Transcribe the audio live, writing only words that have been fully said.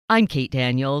I'm Kate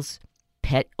Daniels.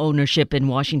 Pet ownership in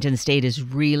Washington state is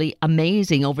really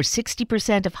amazing. Over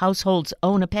 60% of households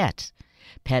own a pet.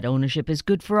 Pet ownership is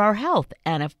good for our health,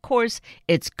 and of course,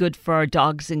 it's good for our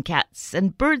dogs and cats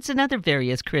and birds and other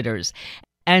various critters.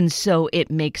 And so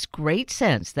it makes great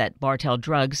sense that Bartell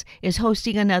Drugs is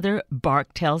hosting another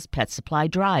Bartell's Pet Supply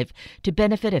Drive to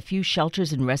benefit a few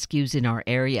shelters and rescues in our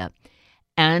area.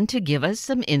 And to give us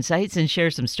some insights and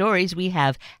share some stories, we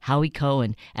have Howie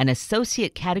Cohen, an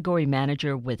Associate Category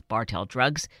Manager with Bartell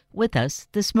Drugs, with us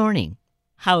this morning.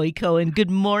 Howie Cohen,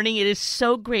 good morning. It is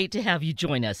so great to have you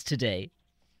join us today.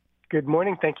 Good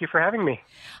morning. Thank you for having me.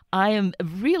 I am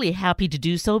really happy to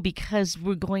do so because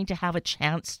we're going to have a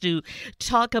chance to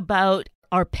talk about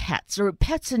our pets, or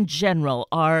pets in general,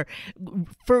 our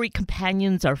furry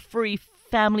companions, our furry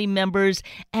family members,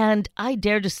 and I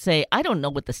dare to say, I don't know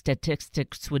what the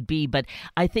statistics would be, but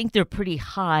I think they're pretty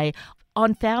high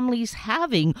on families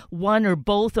having one or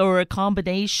both or a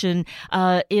combination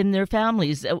in their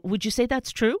families. Would you say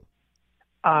that's true?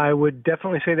 I would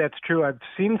definitely say that's true. I've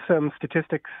seen some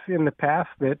statistics in the past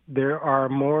that there are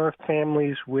more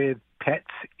families with pets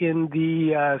in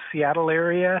the Seattle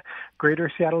area,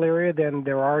 greater Seattle area, than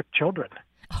there are children.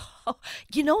 Oh,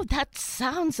 that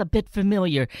sounds a bit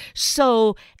familiar.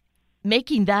 So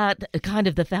making that kind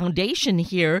of the foundation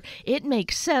here, it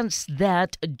makes sense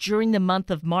that during the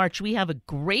month of March, we have a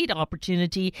great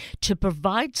opportunity to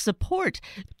provide support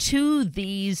to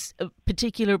these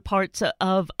particular parts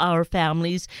of our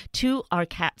families, to our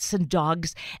cats and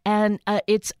dogs. And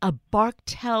it's a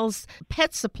Bartell's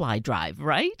Pet Supply Drive,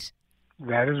 right?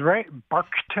 That is right.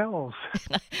 Bartell's.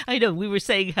 I know we were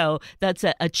saying how that's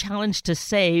a challenge to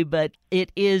say, but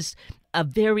it is a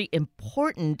very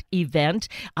important event.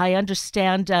 I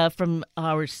understand from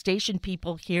our station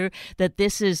people here that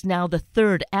this is now the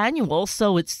third annual,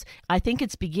 so I think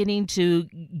it's beginning to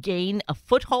gain a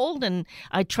foothold, and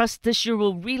I trust this year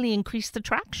will really increase the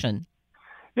traction.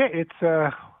 Yeah,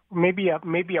 it's maybe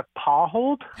a paw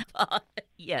hold.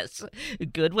 Yes,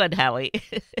 good one, Howie.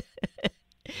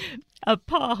 A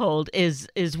paw hold is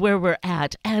where we're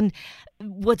at. And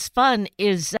what's fun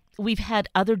is we've had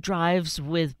other drives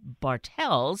with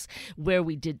Bartell's where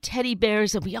we did teddy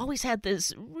bears, and we always had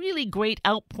this really great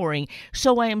outpouring.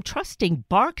 So I am trusting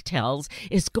Bartell's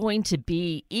is going to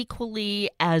be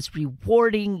equally as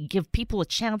rewarding, give people a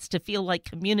chance to feel like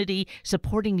community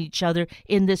supporting each other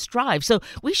in this drive. So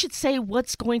we should say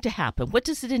what's going to happen. What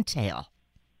does it entail?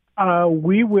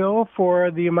 We will,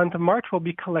 for the month of March, we'll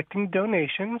be collecting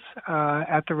donations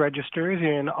at the registers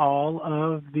in all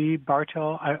of the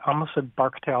Bartell, I almost said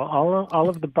Bartell, all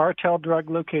of the Bartell drug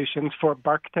locations for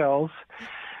Bartell's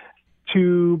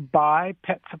to buy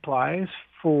pet supplies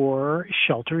for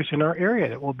shelters in our area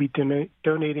that we'll be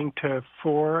donating to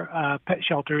 4 pet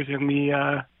shelters in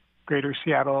the greater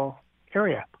Seattle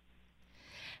area.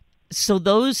 So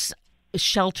those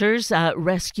shelters,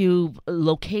 rescue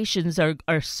locations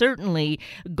are certainly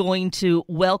going to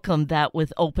welcome that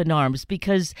with open arms,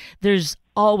 because there's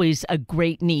always a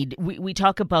great need. We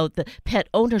talk about the pet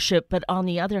ownership, but on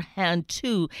the other hand,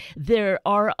 too, there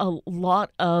are a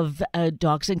lot of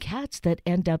dogs and cats that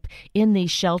end up in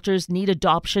these shelters, need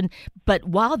adoption, but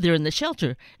while they're in the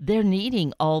shelter, they're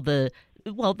needing all the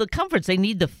comforts. They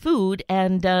need the food,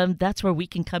 and that's where we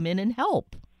can come in and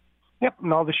help. Yep,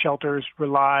 and all the shelters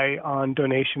rely on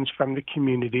donations from the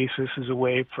community, so this is a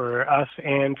way for us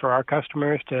and for our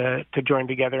customers to join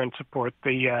together and support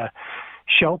the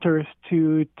shelters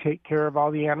to take care of all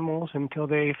the animals until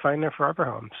they find their forever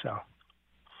home. So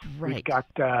right. We've got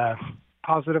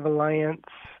Positive Alliance,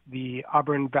 the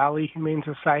Auburn Valley Humane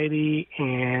Society,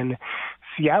 and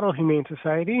Seattle Humane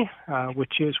Society,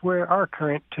 which is where our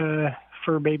current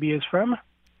fur baby is from.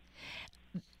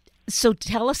 So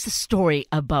tell us the story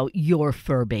about your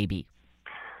fur baby.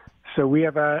 So we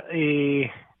have a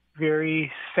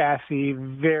very sassy,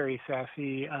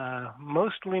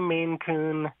 mostly Maine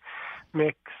Coon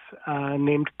mix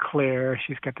named Claire.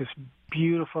 She's got this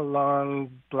beautiful long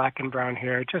black and brown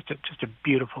hair, just a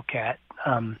beautiful cat.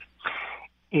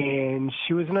 And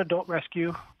she was an adult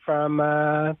rescue from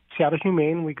Seattle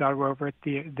Humane. We got her over at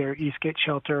their Eastgate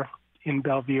shelter in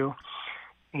Bellevue.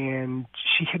 And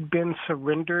she had been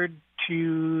surrendered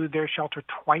to their shelter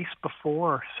twice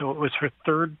before, so it was her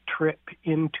third trip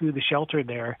into the shelter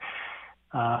there.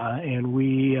 And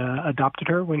we adopted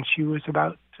her when she was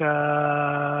about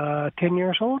 10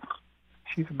 years old.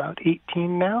 She's about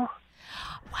 18 now.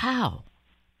 Wow.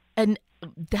 And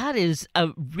that is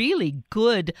a really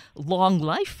good long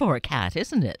life for a cat,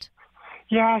 isn't it?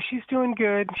 Yeah, she's doing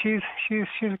good. She's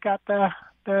got the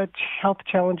the health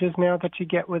challenges now that you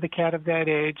get with a cat of that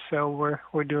age. So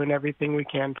we're doing everything we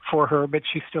can for her, but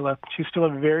she's still a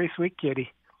very sweet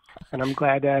kitty, and I'm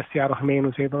glad Seattle Humane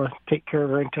was able to take care of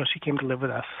her until she came to live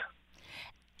with us.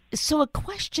 So a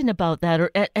question about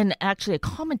that, and actually a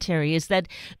commentary, is that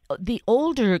the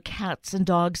older cats and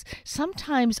dogs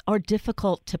sometimes are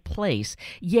difficult to place,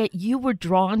 yet you were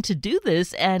drawn to do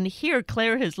this, and here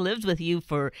Claire has lived with you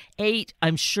for 8,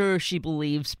 I'm sure she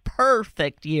believes,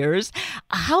 perfect years.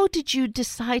 How did you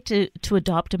decide to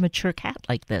adopt a mature cat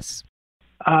like this?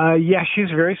 Yeah, she's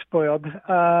very spoiled.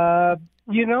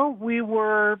 We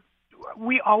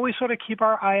always sort of keep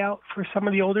our eye out for some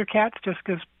of the older cats just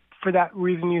because, for that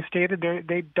reason you stated,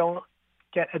 they don't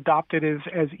get adopted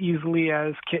as easily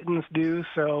as kittens do.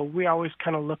 So we always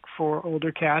kind of look for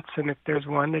older cats, and if there's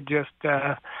one that just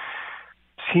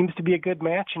seems to be a good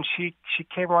match, and she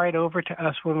came right over to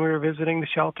us when we were visiting the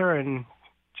shelter and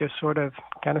just sort of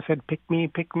kind of said, pick me,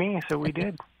 so we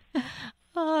did.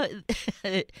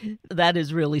 That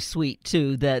is really sweet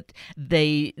too, that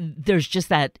there's just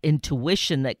that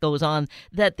intuition that goes on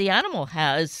that the animal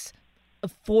has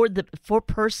for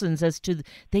persons, as to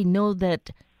they know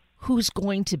that who's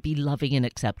going to be loving and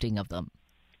accepting of them.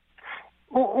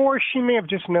 Or she may have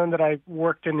just known that I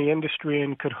worked in the industry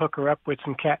and could hook her up with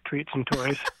some cat treats and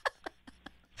toys.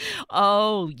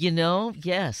 Oh,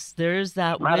 yes, there's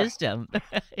that wisdom.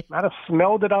 Might have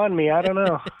smelled it on me. I don't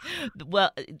know.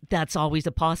 Well, that's always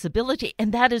a possibility.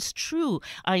 And that is true.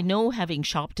 I know, having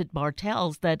shopped at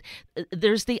Bartell's, that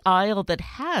there's the aisle that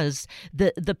has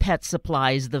the pet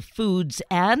supplies, the foods,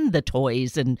 and the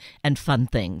toys and fun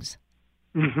things.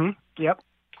 Mm-hmm. Yep.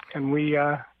 And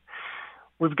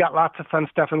we've got lots of fun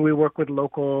stuff, and we work with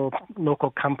local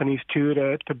companies too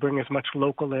to bring as much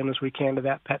local in as we can to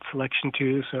that pet selection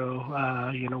too. So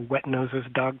Wet Nose's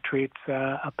dog treats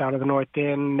up out of the North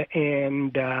End,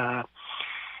 and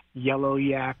Yellow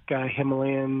Yak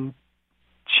Himalayan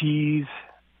cheese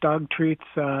dog treats.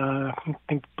 I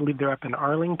believe they're up in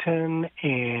Arlington,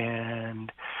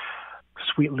 and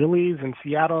Sweet Lilies in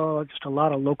Seattle. Just a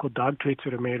lot of local dog treats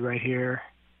that are made right here.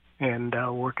 And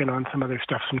working on some other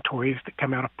stuff, some toys that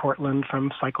come out of Portland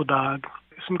from Cycle Dog.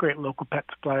 Some great local pet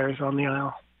suppliers on the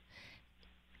aisle.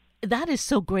 That is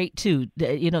so great, too,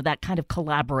 that kind of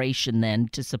collaboration then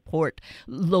to support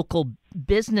local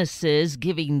businesses,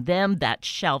 giving them that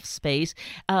shelf space,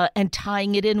 and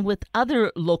tying it in with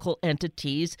other local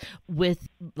entities with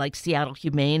like Seattle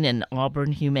Humane and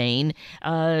Auburn Humane,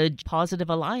 Positive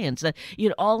Alliance,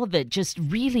 all of it just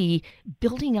really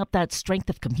building up that strength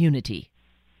of community.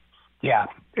 Yeah,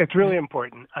 it's really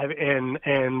important,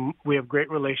 and we have great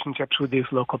relationships with these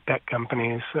local pet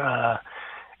companies,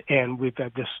 and we've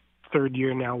had this 3rd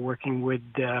year now working with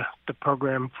the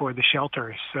program for the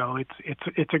shelters. So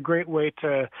it's a great way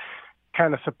to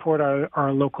kind of support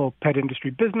our local pet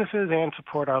industry businesses and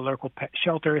support our local pet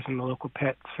shelters and the local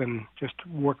pets, and just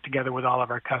work together with all of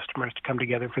our customers to come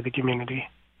together for the community.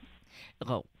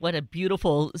 Oh, what a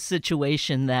beautiful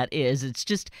situation that is. It's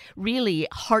just really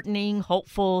heartening,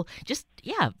 hopeful, just,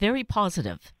 very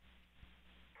positive.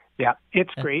 Yeah,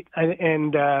 it's great.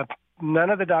 And none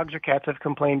of the dogs or cats have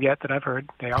complained yet that I've heard.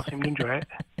 They all seem to enjoy it.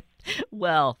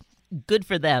 Well, good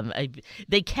for them.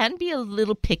 They can be a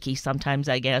little picky sometimes,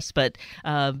 I guess, but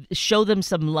show them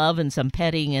some love and some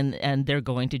petting, and they're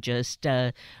going to just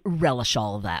relish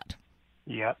all of that.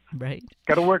 Yep. Right.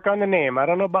 Got to work on the name. I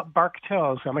don't know about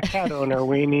Bartell. I'm a cat owner.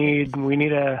 We need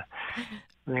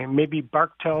maybe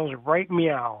Bartell's Right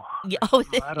Meow.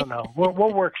 I don't know.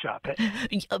 We'll workshop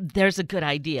it. There's a good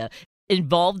idea.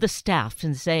 Involve the staff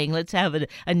in saying, let's have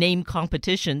a name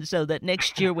competition so that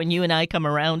next year when you and I come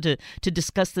around to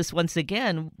discuss this once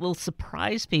again, we'll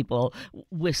surprise people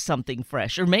with something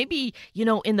fresh. Or maybe,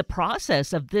 in the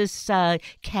process of this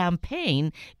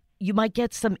campaign, you might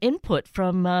get some input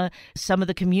from some of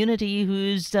the community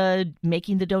who's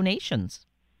making the donations.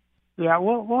 Yeah,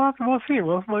 we'll see.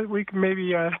 We can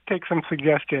maybe take some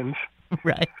suggestions.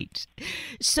 Right.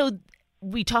 So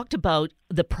we talked about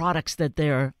the products that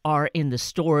there are in the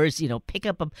stores. Pick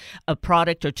up a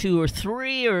product or 2 or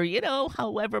 3, or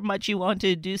however much you want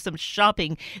to do some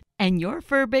shopping. And your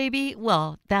fur baby,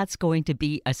 well, that's going to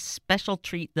be a special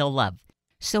treat they'll love.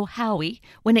 So, Howie,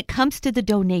 when it comes to the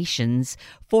donations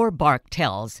for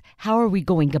Bartell's, how are we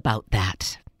going about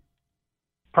that?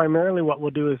 Primarily what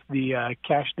we'll do is the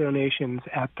cash donations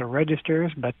at the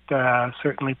registers, but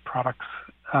certainly products,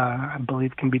 I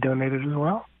believe, can be donated as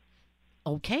well.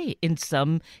 Okay, in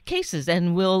some cases,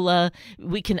 and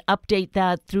we can update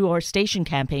that through our station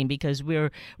campaign because we're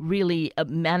really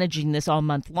managing this all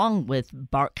month long with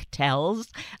Bartells.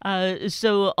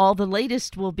 So all the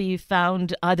latest will be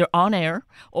found either on air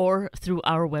or through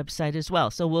our website as well.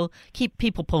 So we'll keep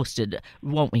people posted,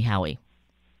 won't we, Howie?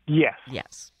 Yes.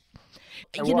 Yes.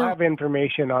 And we'll have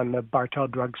information on the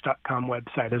BartellDrugs.com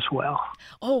website as well.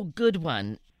 Oh, good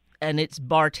one. And it's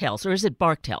Bartells, or is it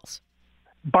Bartells?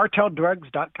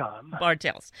 BartellDrugs.com.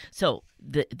 Bartell's. So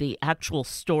the actual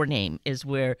store name is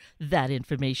where that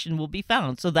information will be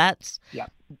found. So that's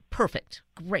perfect.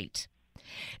 Great.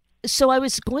 So I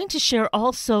was going to share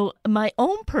also my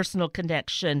own personal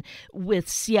connection with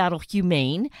Seattle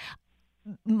Humane.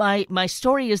 My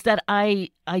story is that I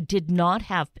did not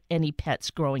have any pets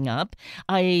growing up.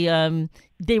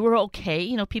 They were okay.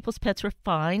 You know, people's pets were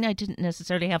fine. I didn't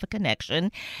necessarily have a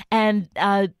connection. And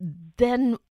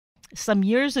then some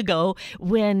years ago,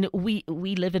 when we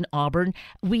live in Auburn,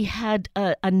 we had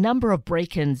a number of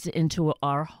break-ins into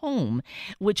our home,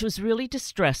 which was really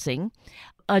distressing.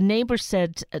 A neighbor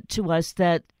said to us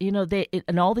that, you know, they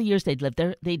in all the years they'd lived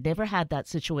there, they'd never had that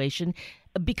situation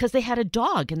because they had a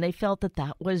dog, and they felt that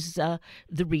that was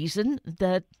the reason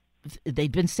that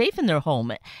they'd been safe in their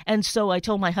home. And so I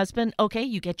told my husband, okay,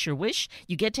 you get your wish.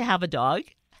 You get to have a dog.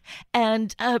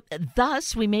 And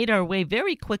thus, we made our way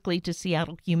very quickly to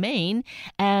Seattle Humane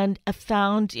and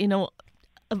found, you know,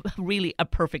 really a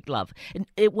perfect love.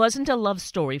 It wasn't a love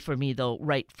story for me, though,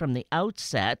 right from the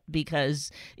outset, because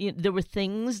there were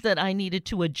things that I needed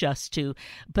to adjust to.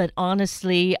 But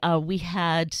honestly, we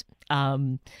had,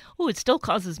 it still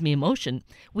causes me emotion.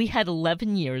 We had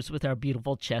 11 years with our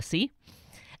beautiful Chessie.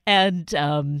 And,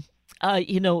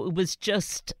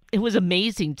 it was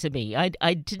amazing to me.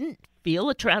 I didn't feel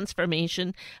a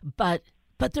transformation, but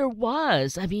there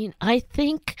was. I mean, I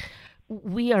think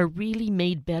we are really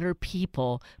made better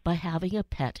people by having a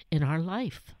pet in our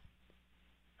life.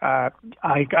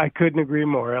 I couldn't agree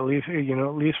more. At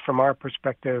least from our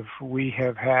perspective, we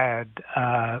have had.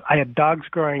 I had dogs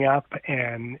growing up,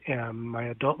 and in my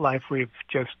adult life, we've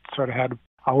just sort of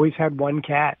always had one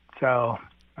cat. So,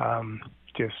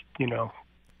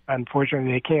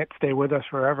 unfortunately, they can't stay with us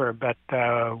forever. But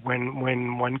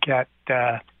when one cat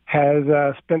has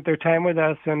spent their time with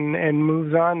us and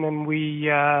moves on, then we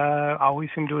always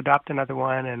seem to adopt another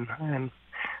one, and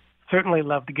certainly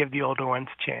love to give the older ones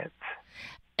a chance.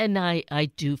 And I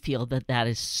do feel that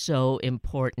is so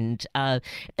important. And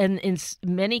in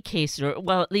many cases, or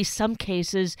well, at least some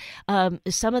cases,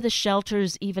 some of the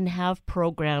shelters even have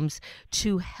programs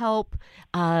to help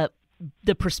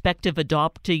the prospective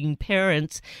adopting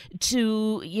parents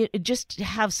to just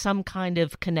have some kind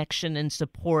of connection and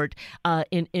support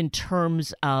in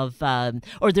terms of,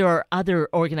 or there are other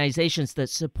organizations that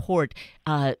support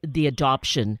the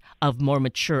adoption of more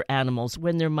mature animals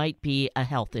when there might be a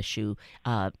health issue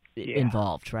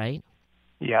involved, right?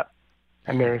 Yeah.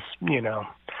 And they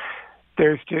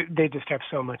just have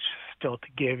so much still to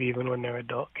give even when they're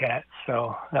adult cats.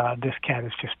 So this cat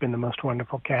has just been the most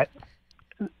wonderful cat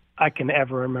I can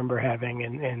ever remember having,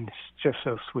 and it's just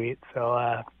so sweet. So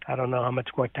I don't know how much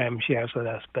more time she has with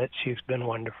us, but she's been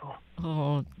wonderful.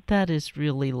 Oh, that is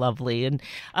really lovely. And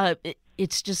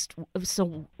it's just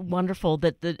so wonderful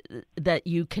that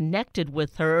you connected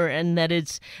with her, and that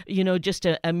it's, just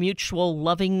a mutual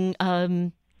loving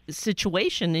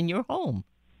situation in your home.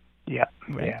 Yeah,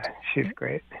 right? Yeah, she's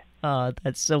great. Oh,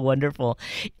 that's so wonderful.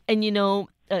 And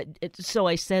so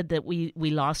I said that we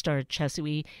lost our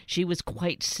Chessie. She was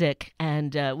quite sick,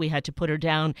 and we had to put her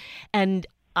down. And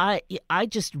I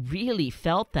just really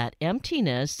felt that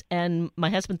emptiness. And my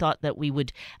husband thought that we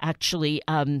would actually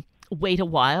wait a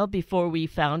while before we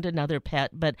found another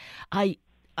pet. But I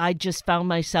just found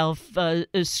myself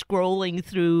scrolling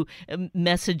through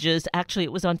messages. Actually,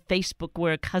 it was on Facebook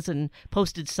where a cousin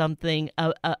posted something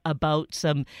about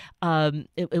some,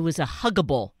 it was a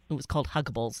Huggable. It was called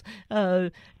Huggables,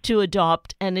 to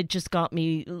adopt. And it just got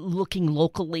me looking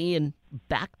locally, and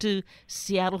back to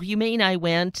Seattle Humane I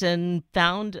went and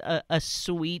found a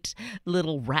sweet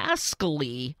little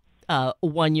rascally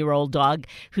 1-year-old dog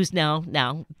who's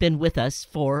now been with us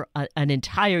for an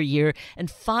entire year,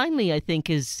 and finally I think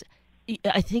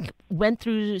went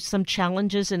through some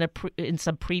challenges in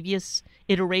some previous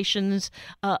iterations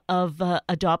of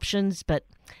adoptions, but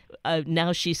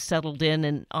now she's settled in,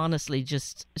 and honestly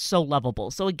just so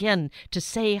lovable. So again, to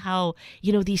say how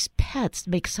these pets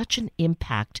make such an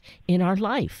impact in our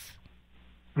life,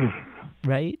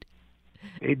 right?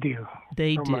 They do.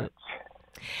 They so do. Much.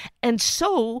 And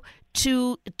so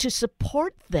to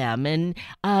support them and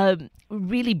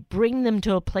really bring them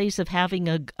to a place of having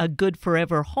a good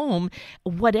forever home.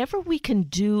 Whatever we can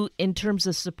do in terms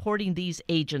of supporting these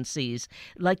agencies,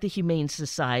 like the Humane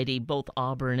Society, both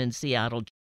Auburn and Seattle,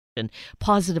 and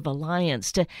Positive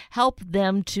Alliance, to help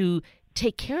them to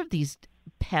take care of these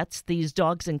pets, these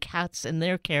dogs and cats in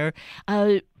their care,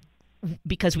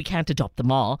 because we can't adopt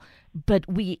them all, but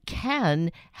we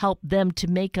can help them to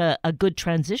make a good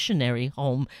transitionary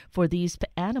home for these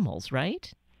animals,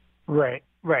 right? Right,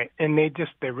 right. And they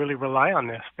really rely on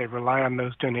this. They rely on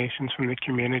those donations from the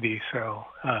community. So,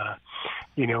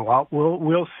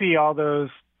 we'll see all those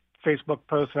Facebook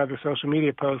posts and other social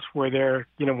media posts where they're,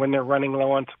 when they're running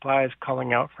low on supplies,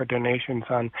 calling out for donations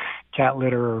on cat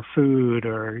litter or food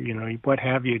or, what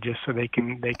have you, just so they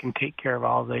can take care of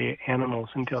all the animals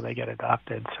until they get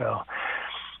adopted. So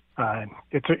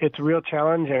it's a real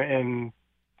challenge, and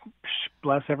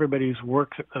bless everybody who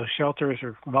works at those shelters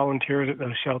or volunteers at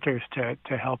those shelters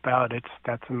to help out.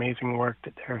 That's amazing work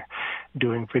that they're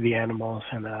doing for the animals,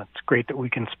 and it's great that we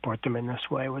can support them in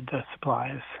this way with the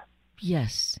supplies.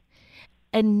 Yes.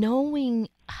 And knowing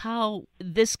how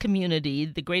this community,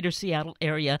 the greater Seattle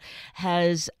area,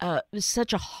 has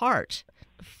such a heart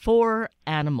for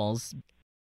animals.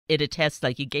 It attests,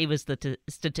 like you gave us the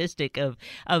statistic of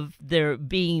there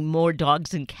being more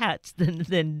dogs and cats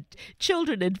than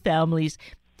children and families.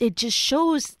 It just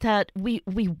shows that we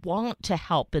want to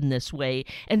help in this way.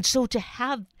 And so to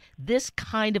have this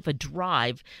kind of a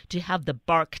drive, to have the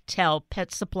Bartell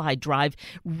Pet Supply Drive,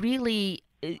 really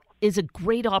is a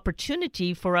great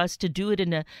opportunity for us to do it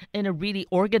in a really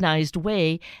organized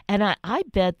way. And I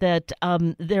bet that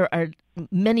there are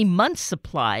many months'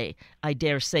 supply, I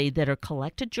dare say, that are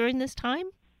collected during this time.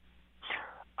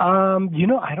 I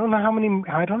don't know how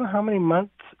many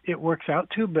months it works out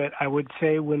to, but I would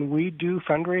say when we do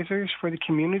fundraisers for the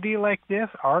community like this,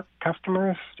 our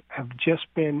customers have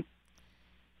just been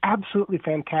absolutely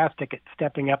fantastic at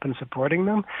stepping up and supporting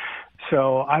them.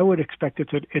 So I would expect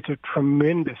it's a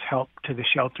tremendous help to the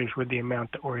shelters with the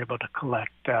amount that we're able to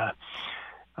collect.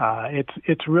 It's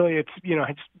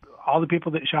all the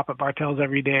people that shop at Bartell's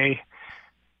every day.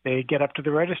 They get up to the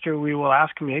register. We will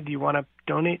ask them, hey, do you want to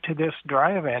donate to this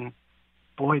drive? And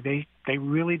boy, they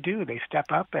really do. They step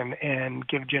up and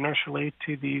give generously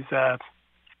to these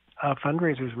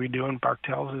fundraisers we do, and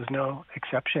Bartell's is no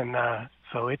exception.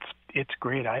 So it's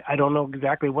great. I don't know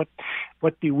exactly what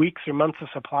the weeks or months of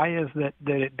supply is that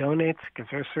it donates, because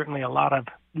there's certainly a lot of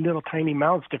little tiny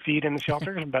mouths to feed in the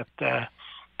shelters, but the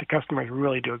customers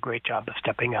really do a great job of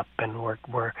stepping up, and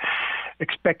we're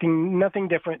expecting nothing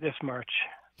different this March.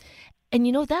 And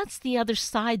that's the other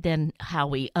side then,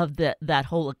 Howie, of that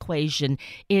whole equation,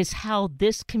 is how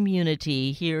this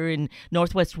community here in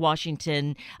Northwest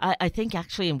Washington, I think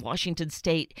actually in Washington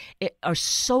State, are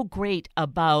so great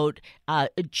about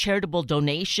charitable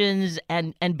donations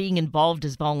and being involved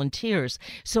as volunteers.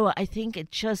 So I think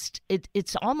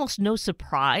it's almost no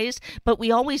surprise, but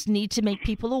we always need to make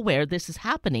people aware this is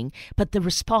happening. But the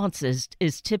response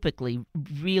is typically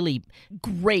really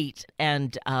great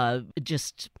and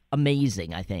just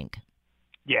amazing, I think.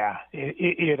 Yeah,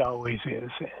 it always is,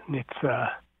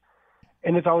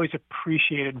 and it's always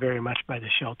appreciated very much by the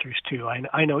shelters too.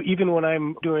 I know even when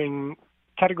I'm doing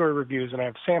category reviews and I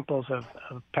have samples of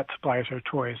pet supplies or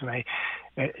toys, and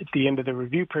at the end of the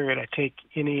review period, I take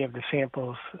any of the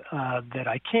samples that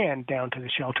I can down to the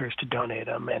shelters to donate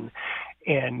them,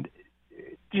 and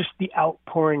just the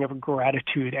outpouring of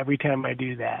gratitude every time I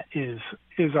do that is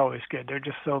always good.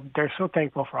 They're so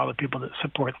thankful for all the people that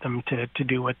support them to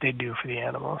do what they do for the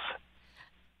animals.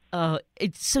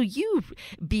 So you,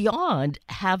 beyond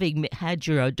having had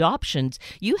your adoptions,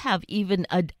 you have even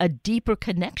a deeper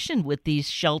connection with these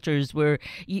shelters where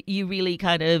you really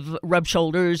kind of rub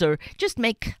shoulders or just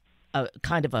make a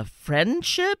kind of a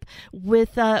friendship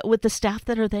with the staff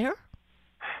that are there?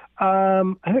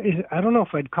 I don't know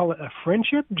if I'd call it a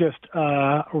friendship, just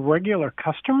a regular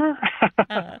customer.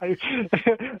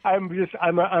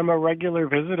 I'm a regular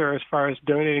visitor as far as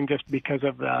donating, just because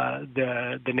of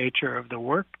the nature of the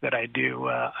work that I do.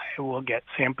 I will get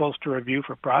samples to review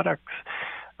for products,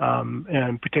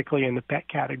 and particularly in the pet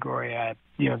category,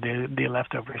 the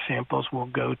leftover samples will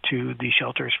go to the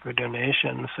shelters for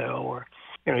donation. So,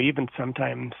 or even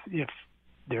sometimes if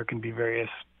there can be various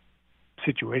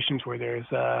situations where there's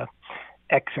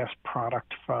excess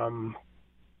product from,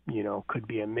 could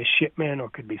be a misshipment or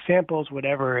could be samples,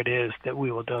 whatever it is, that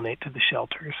we will donate to the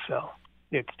shelters. So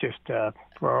it's just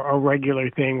for a regular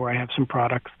thing where I have some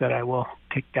products that I will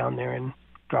take down there and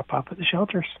drop off at the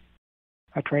shelters.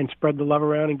 I try and spread the love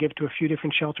around and give to a few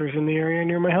different shelters in the area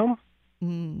near my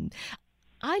home.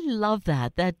 I love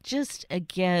that. That just,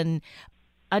 again,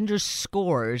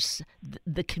 underscores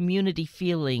the community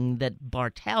feeling that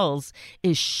Bartell's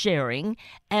is sharing,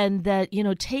 and that,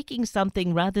 taking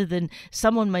something rather than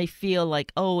someone may feel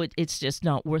like, oh, it's just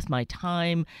not worth my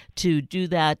time to do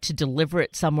that, to deliver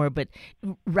it somewhere, but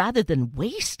rather than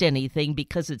waste anything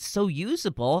because it's so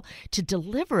usable, to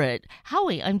deliver it.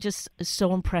 Howie, I'm just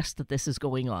so impressed that this is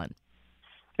going on.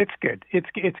 It's good.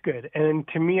 It's good. And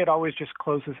to me, it always just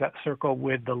closes that circle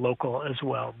with the local as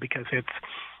well, because it's,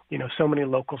 so many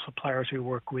local suppliers we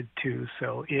work with too.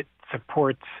 So it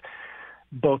supports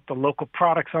both the local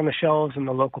products on the shelves and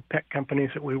the local pet companies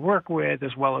that we work with,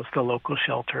 as well as the local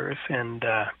shelters. And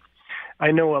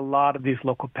I know a lot of these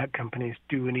local pet companies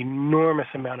do an enormous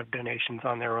amount of donations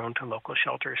on their own to local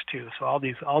shelters too. So all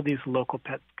these local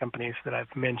pet companies that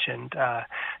I've mentioned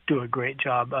do a great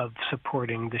job of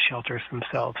supporting the shelters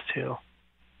themselves too.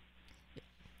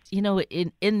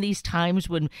 In these times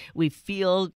when we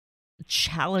feel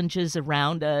challenges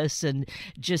around us and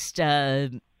just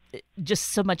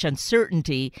so much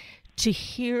uncertainty, to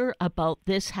hear about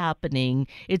this happening,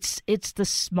 it's the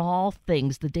small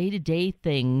things, the day-to-day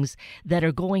things that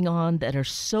are going on that are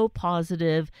so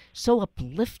positive, so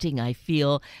uplifting, I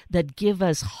feel, that give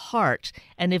us heart.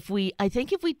 And I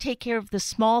think if we take care of the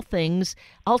small things,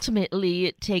 ultimately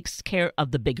it takes care of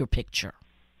the bigger picture.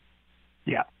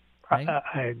 Yeah, right?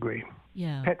 I agree.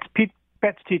 Yeah.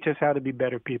 Pets teach us how to be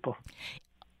better people.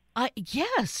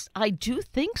 Yes, I do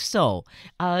think so.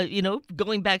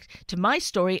 Going back to my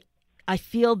story, I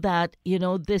feel that,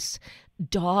 this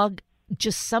dog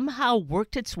just somehow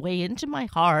worked its way into my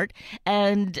heart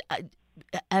and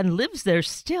lives there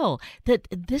still. That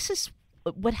this is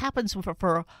what happens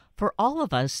for all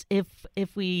of us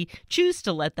if we choose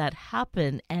to let that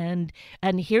happen. And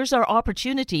here's our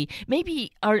opportunity.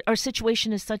 Maybe our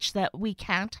situation is such that we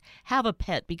can't have a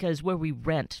pet because where we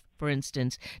rent, for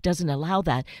instance, doesn't allow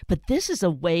that. But this is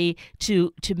a way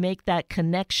to make that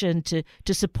connection, to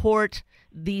support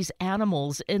these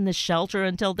animals in the shelter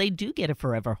until they do get a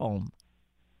forever home.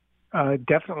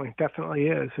 Definitely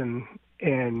is.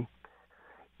 And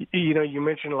you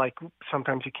mentioned like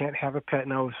sometimes you can't have a pet.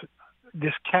 And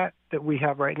this cat that we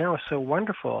have right now is so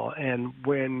wonderful. And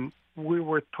when we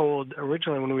were told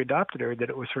originally when we adopted her that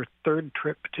it was her third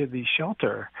trip to the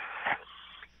shelter,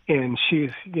 and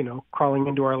she's, crawling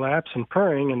into our laps and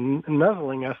purring and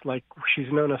nuzzling us like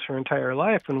she's known us her entire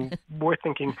life. And we're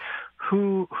thinking,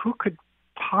 who could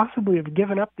possibly have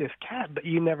given up this cat? But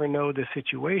you never know the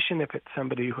situation. If it's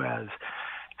somebody who has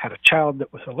had a child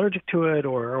that was allergic to it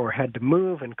or had to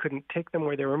move and couldn't take them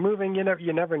where they were moving,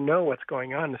 you never know what's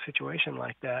going on in a situation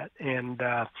like that. And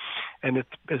it's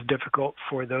as difficult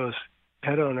for those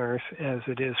pet owners as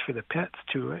it is for the pets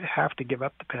to have to give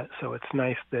up the pet. So it's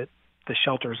nice that the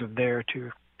shelters are there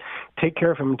to take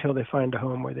care of them until they find a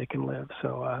home where they can live.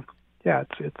 So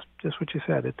it's just what you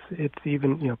said. It's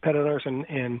even pet owners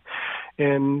and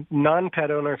non-pet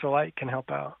owners alike can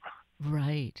help out.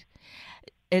 Right.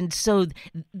 And so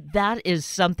that is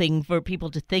something for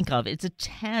people to think of. It's a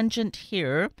tangent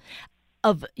here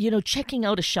of, checking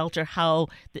out a shelter, how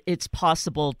it's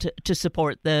possible to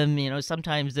support them.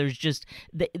 Sometimes there's just,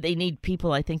 they need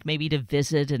people, I think, maybe to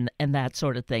visit and that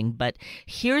sort of thing. But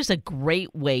here's a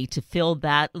great way to fill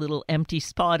that little empty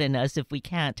spot in us if we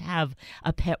can't have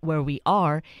a pet where we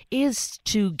are, is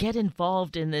to get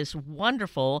involved in this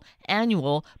wonderful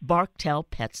annual Bartell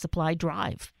Pet Supply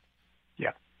Drive.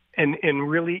 Yeah. And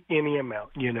really any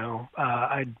amount,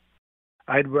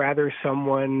 I'd rather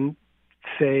someone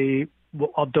say,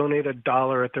 well, I'll donate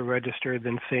 $1 at the register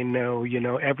than say no.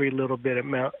 Every little bit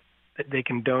amount that they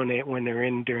can donate when they're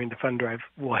in during the fund drive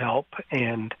will help.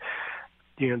 And,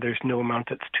 there's no amount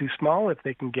that's too small. If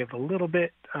they can give a little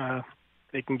bit,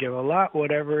 they can give a lot,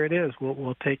 whatever it is,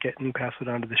 we'll take it and pass it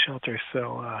on to the shelter.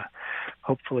 So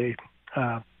hopefully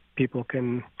people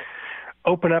can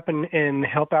open up and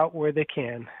help out where they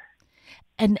can.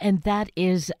 And that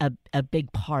is a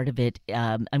big part of it.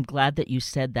 I'm glad that you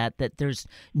said that there's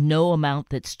no amount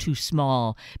that's too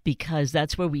small, because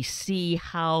that's where we see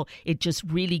how it just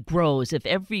really grows. If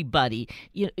everybody,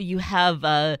 you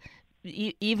have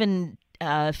even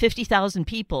 50,000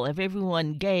 people, if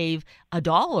everyone gave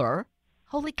 $1,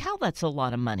 holy cow, that's a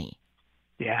lot of money.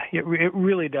 Yeah, it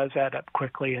really does add up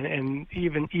quickly, and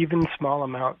even small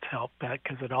amounts help that,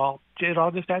 because it all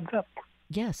just adds up.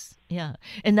 Yes, yeah.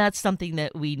 And that's something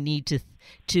that we need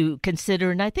to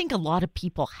consider. And I think a lot of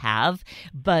people have,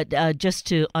 but just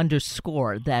to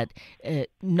underscore that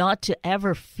not to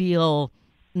ever feel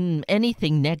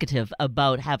anything negative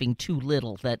about having too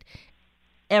little, that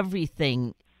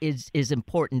everything is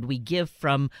important. We give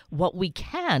from what we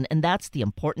can, and that's the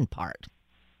important part.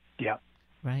 Yeah.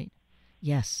 Right?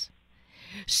 Yes.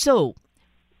 So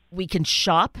we can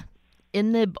shop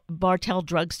in the Bartell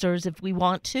drugstores if we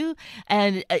want to,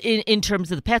 and in terms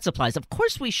of the pet supplies, of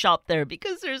course we shop there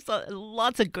because there's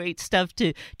lots of great stuff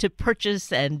to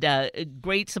purchase and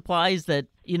great supplies that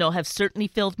have certainly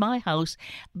filled my house.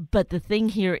 But the thing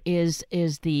here is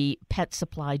the pet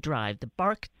supply drive, the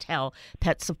Bartell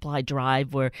pet supply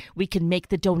drive, where we can make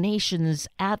the donations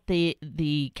at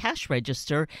the cash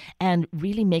register and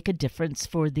really make a difference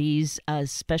for these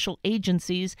special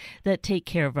agencies that take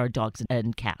care of our dogs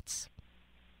and cats.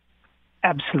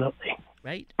 Absolutely.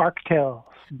 Right?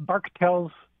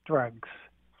 Bartell's drugs.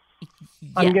 Yeah.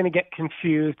 I'm going to get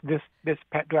confused. This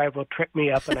pet drive will trip me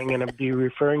up, and I'm going to be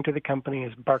referring to the company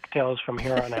as Bartell's from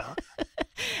here on out.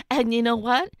 And you know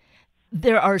what?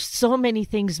 There are so many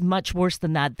things much worse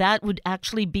than that. That would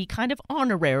actually be kind of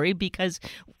honorary because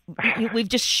we've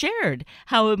just shared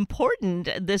how important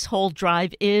this whole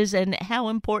drive is and how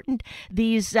important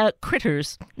these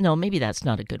critters, no, maybe that's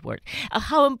not a good word,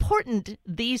 how important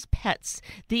these pets,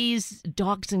 these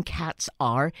dogs and cats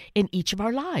are in each of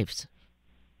our lives.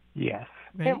 Yes.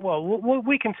 Right? And, well,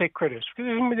 we can say critters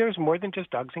because there's more than just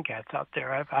dogs and cats out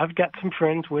there. I've got some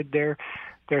friends with their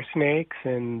snakes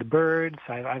and the birds.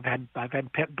 I've had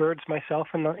pet birds myself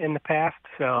in the past.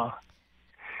 So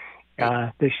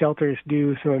the shelters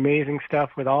do some amazing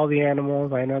stuff with all the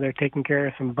animals. I know they're taking care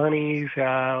of some bunnies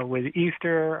with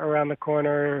Easter around the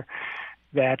corner.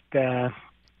 That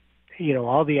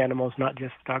all the animals, not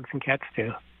just dogs and cats,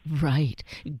 too. Right.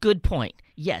 Good point.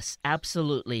 Yes,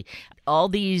 absolutely. All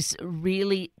these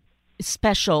really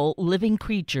special living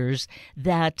creatures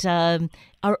that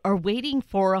are waiting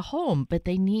for a home, but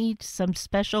they need some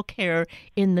special care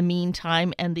in the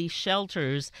meantime. And these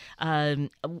shelters, I'm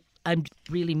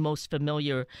really most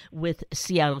familiar with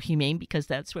Seattle Humane because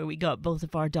that's where we got both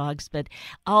of our dogs. But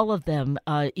all of them,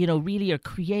 really are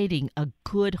creating a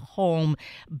good home,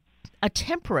 a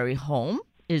temporary home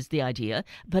is the idea,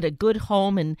 but a good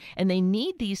home, and they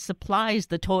need these supplies,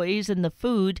 the toys and the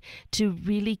food, to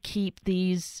really keep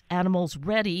these animals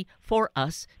ready for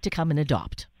us to come and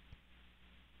adopt.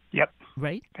 Yep.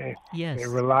 Right? Yes. They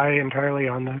rely entirely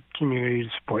on the community to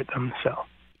support them.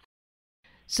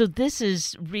 So this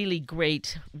is really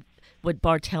great what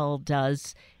Bartell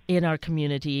does in our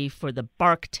community for the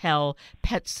Bartell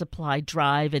Pet Supply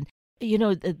Drive. And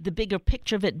the bigger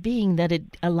picture of it being that it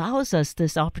allows us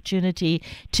this opportunity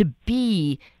to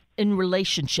be in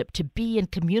relationship, to be in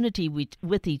community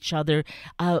with each other,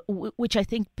 which I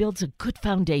think builds a good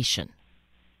foundation.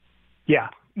 Yeah.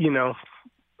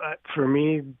 For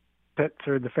me, pets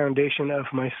are the foundation of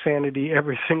my sanity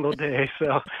every single day.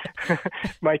 So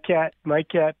my cat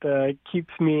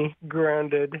keeps me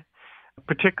grounded,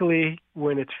 particularly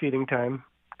when it's feeding time.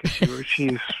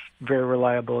 She's very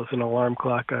reliable as an alarm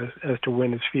clock as to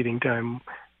when it's feeding time,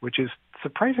 which is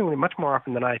surprisingly much more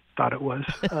often than I thought it was.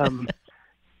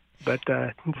 But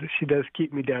she does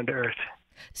keep me down to earth.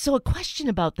 So a question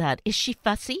about that. Is she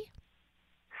fussy?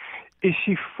 Is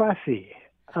she fussy?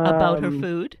 About her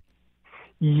food?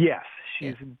 Yes,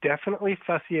 she's definitely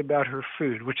fussy about her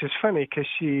food, which is funny because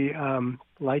she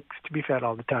likes to be fed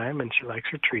all the time and she likes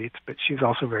her treats, but she's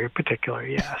also very particular.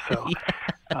 Yeah, so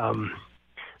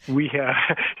we've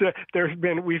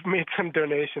made some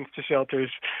donations to shelters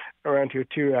around here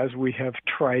too, as we have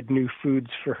tried new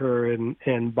foods for her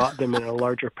and bought them in a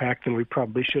larger pack than we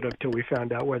probably should have till we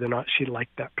found out whether or not she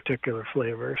liked that particular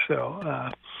flavor. So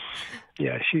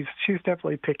she's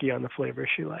definitely picky on the flavor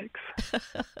she likes.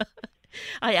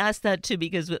 I asked that too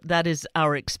because that is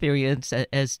our experience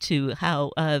as to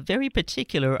how very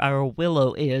particular our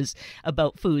Willow is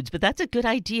about foods. But that's a good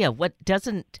idea. What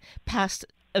doesn't pass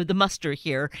the muster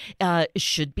here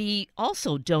should be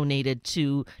also donated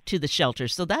to the shelter.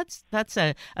 So that's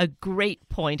a great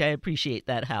point. I appreciate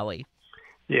that, Howie.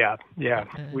 Yeah.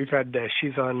 We've had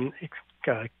she's on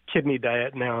kidney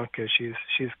diet now because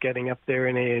she's getting up there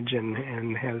in age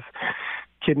and has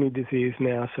kidney disease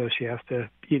now, so she has to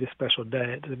eat a special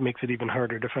diet that makes it even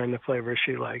harder to find the flavor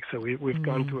she likes. So we've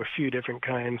gone through a few different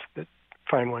kinds that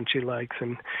find one she likes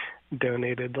and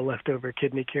donated the leftover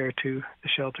kidney care to the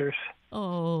shelters.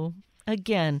 Oh,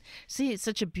 again, see, it's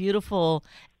such a beautiful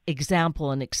example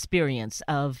and experience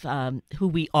of who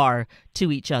we are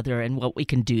to each other and what we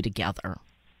can do together.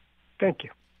 Thank you.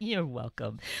 You're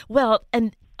welcome. Well,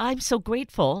 and I'm so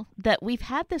grateful that we've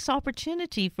had this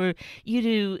opportunity for you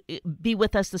to be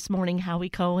with us this morning, Howie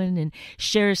Cohen, and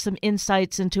share some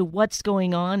insights into what's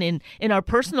going on in our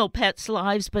personal pets'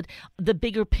 lives, but the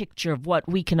bigger picture of what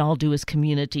we can all do as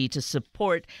community to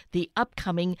support the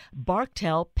upcoming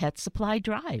Bartell Pet Supply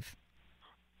Drive.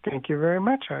 Thank you very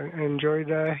much. I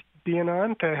enjoyed being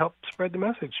on to help spread the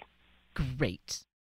message. Great.